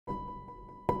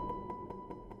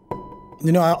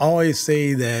You know, I always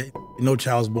say that no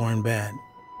child's born bad.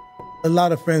 A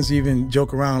lot of friends even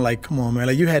joke around like, come on, man,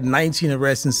 like you had 19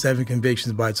 arrests and 7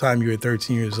 convictions by the time you were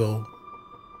 13 years old.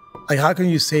 Like, how can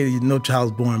you say that no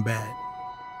child's born bad?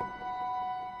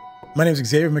 My name is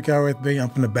Xavier McElrath-Bey. I'm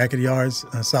from the back of the yards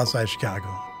on the south side of Chicago.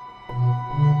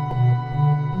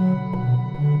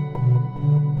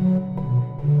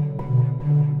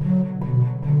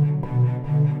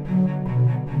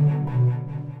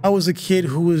 I was a kid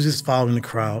who was just following the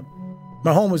crowd.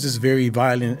 My home was just very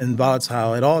violent and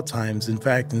volatile at all times, in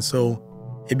fact, and so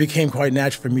it became quite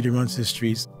natural for me to run to the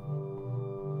streets.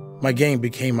 My gang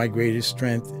became my greatest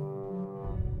strength.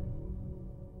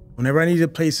 Whenever I needed a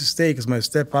place to stay because my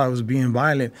stepfather was being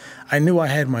violent, I knew I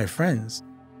had my friends.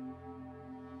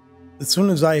 As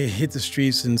soon as I hit the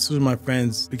streets and as soon as my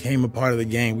friends became a part of the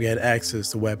gang, we had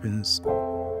access to weapons.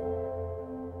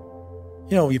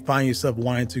 You know, you find yourself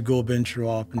wanting to go venture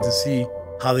off and to see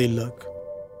how they look.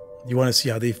 You want to see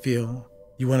how they feel.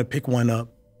 You want to pick one up.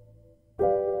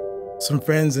 Some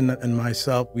friends and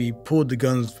myself, we pulled the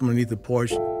guns from underneath the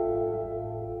porch.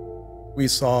 We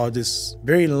saw this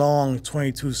very long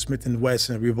 .22 Smith &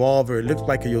 Wesson revolver. It looked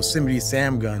like a Yosemite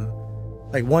Sam gun,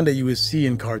 like one that you would see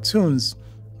in cartoons.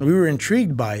 We were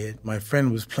intrigued by it. My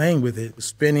friend was playing with it,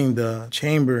 spinning the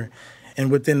chamber, and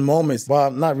within moments,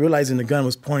 while not realizing the gun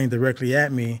was pointing directly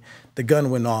at me, the gun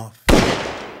went off.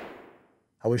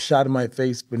 I was shot in my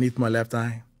face beneath my left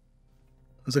eye.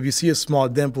 And so if you see a small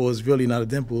dimple, it's really not a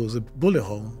dimple, it's a bullet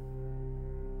hole.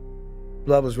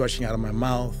 Blood was rushing out of my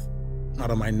mouth, out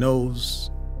of my nose.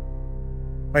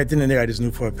 Right then and there, I just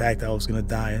knew for a fact I was gonna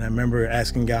die. And I remember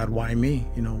asking God, why me?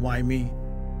 You know, why me?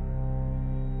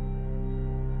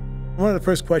 One of the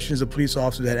first questions a police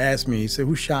officer had asked me, he said,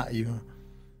 who shot you?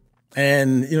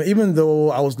 And, you know, even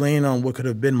though I was laying on what could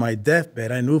have been my deathbed,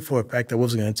 I knew for a fact I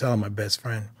wasn't gonna tell my best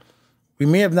friend. We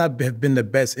may have not been the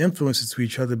best influences to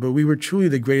each other, but we were truly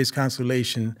the greatest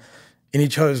consolation in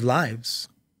each other's lives.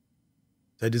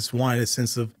 I just wanted a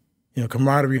sense of, you know,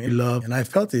 camaraderie and love, and I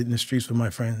felt it in the streets with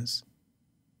my friends.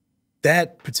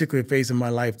 That particular phase of my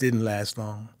life didn't last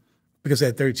long, because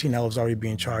at 13, I was already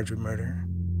being charged with murder.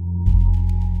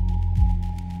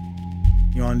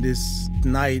 You know, on this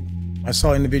night, I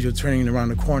saw an individual turning around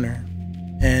the corner,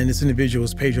 and this individual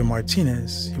was Pedro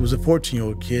Martinez. He was a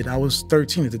 14-year-old kid. I was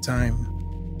 13 at the time.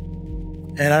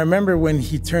 And I remember when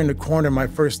he turned the corner, my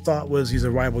first thought was he's a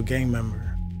rival gang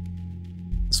member.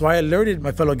 So I alerted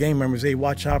my fellow gang members, hey,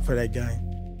 watch out for that guy.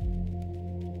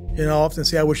 You know, I often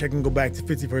say I wish I can go back to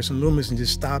 51st and Loomis and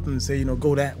just stop him and say, you know,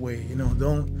 go that way. You know,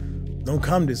 don't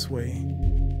come this way.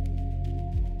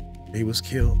 He was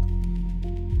killed.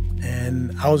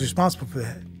 And I was responsible for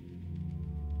that.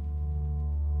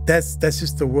 That's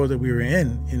just the world that we were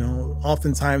in, you know.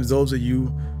 Oftentimes those that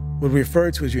you would refer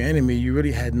to as your enemy, you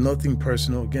really had nothing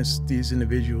personal against these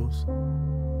individuals.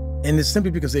 And it's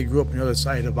simply because they grew up on the other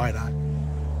side of the viaduct.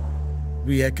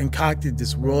 We had concocted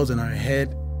this world in our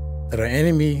head that our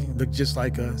enemy looked just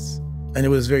like us. And it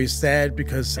was very sad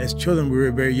because as children, we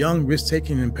were very young,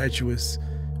 risk-taking and impetuous,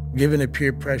 given to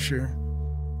peer pressure.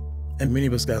 And many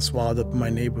of us got swallowed up in my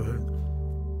neighborhood.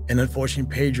 And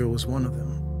unfortunately, Pedro was one of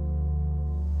them.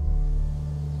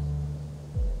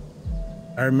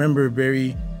 I remember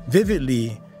very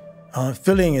vividly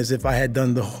feeling as if I had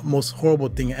done the most horrible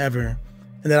thing ever,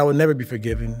 and that I would never be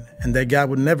forgiven, and that God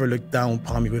would never look down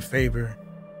upon me with favor.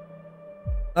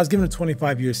 I was given a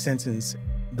 25-year sentence.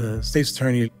 The state's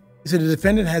attorney, he said, the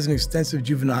defendant has an extensive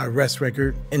juvenile arrest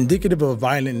record indicative of a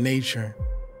violent nature.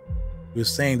 He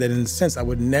was saying that in a sense, I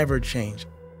would never change.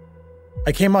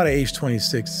 I came out at age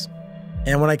 26,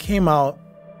 and when I came out,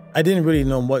 I didn't really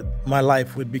know what my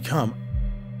life would become.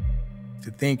 To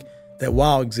think that,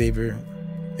 wow, Xavier,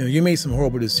 you know, you made some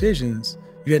horrible decisions.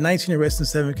 You had 19 arrests and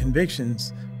 7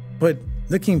 convictions. But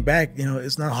looking back, you know,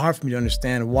 it's not hard for me to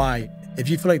understand why. If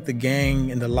you feel like the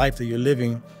gang and the life that you're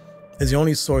living is the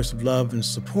only source of love and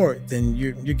support, then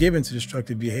you're given to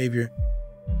destructive behavior.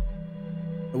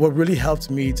 But what really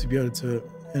helped me to be able to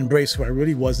embrace who I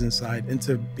really was inside and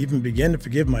to even begin to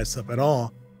forgive myself at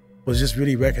all was just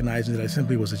really recognizing that I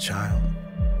simply was a child.